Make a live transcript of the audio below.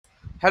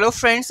Hello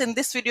friends, in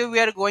this video we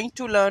are going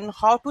to learn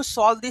how to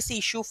solve this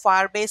issue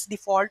Firebase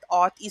default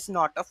auth is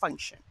not a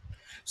function.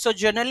 So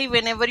generally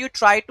whenever you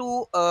try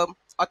to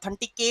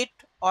authenticate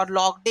or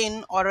logged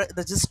in or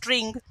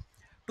registering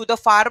to the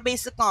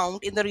Firebase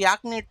account in the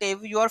React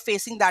Native, you are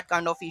facing that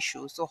kind of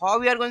issue. So how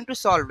we are going to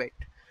solve it?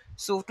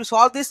 So to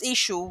solve this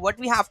issue, what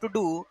we have to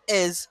do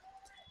is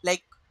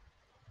like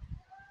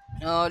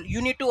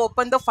you need to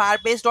open the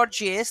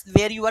firebase.js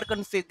where you are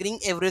configuring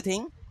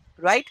everything,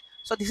 right?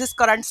 So this is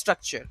current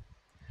structure.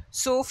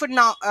 So for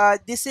now,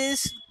 this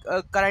is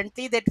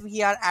currently that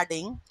we are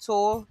adding.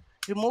 So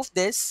remove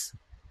this,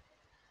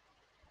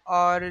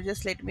 or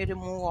just let me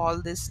remove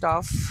all this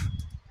stuff,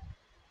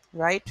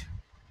 right?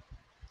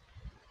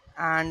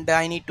 And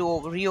I need to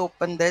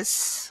reopen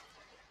this.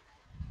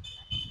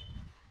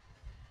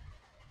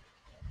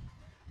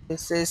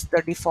 This is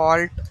the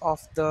default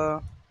of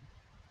the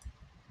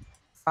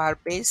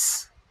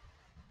Firebase.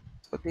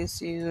 So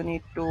this you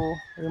need to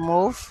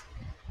remove.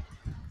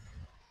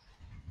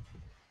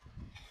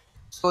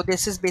 So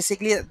this is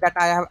basically that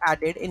I have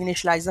added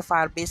initialize the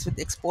Firebase with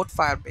export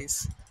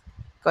Firebase,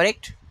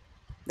 correct?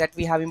 That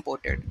we have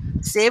imported.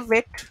 Save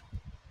it,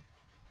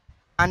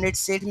 and it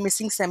said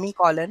missing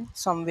semicolon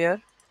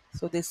somewhere.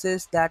 So this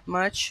is that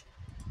much.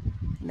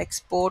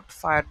 Export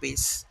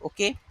Firebase.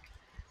 Okay,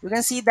 you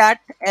can see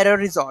that error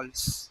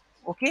resolves.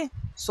 Okay,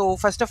 so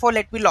first of all,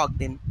 let me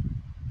log in.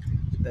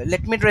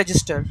 Let me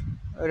register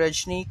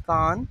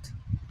Rajnikant.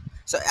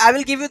 So I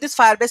will give you this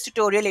Firebase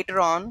tutorial later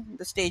on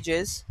the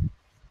stages.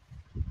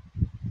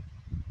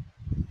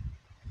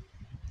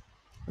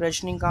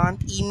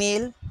 Rajnikant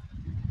email,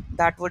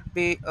 that would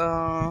be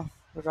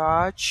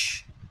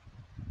Raj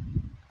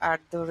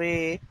at the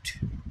rate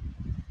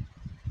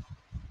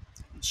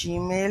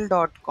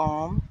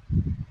gmail.com,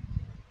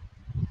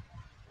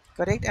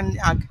 correct, and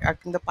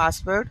acting the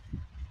password.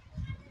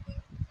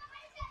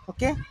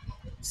 Okay,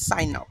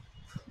 sign up.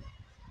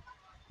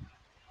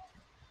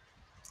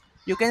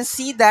 You can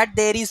see that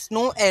there is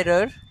no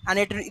error and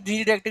it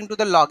redirecting to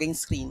the login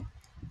screen,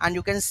 and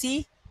you can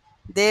see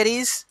there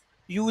is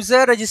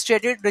user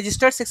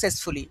registered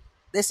successfully.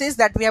 This is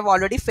that we have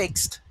already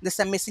fixed this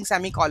missing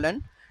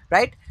semicolon,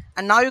 right?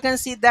 And now you can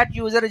see that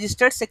user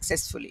registered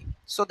successfully,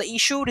 so the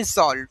issue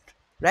resolved,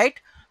 right?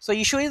 So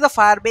issue is the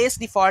Firebase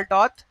default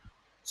auth.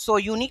 So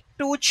you need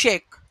to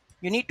check,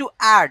 you need to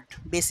add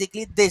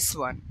basically this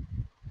one,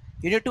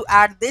 you need to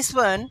add this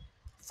one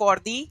for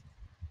the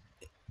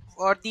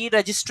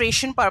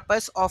registration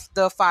purpose of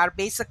the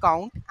Firebase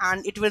account,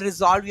 and it will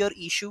resolve your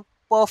issue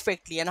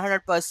perfectly and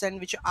 100%,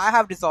 which I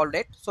have resolved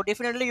it. So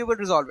definitely you will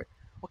resolve it.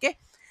 Okay,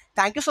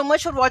 thank you so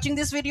much for watching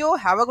this video.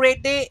 Have a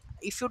great day.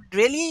 If you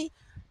really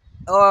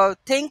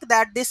think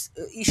that this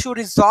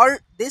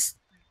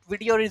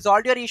video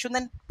resolved your issue,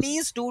 then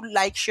please do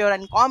like, share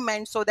and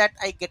comment, so that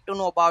I get to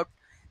know about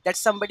that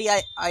somebody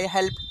I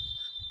helped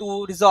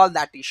to resolve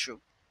that issue.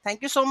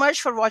 Thank you so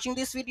much for watching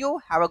this video.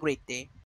 Have a great day.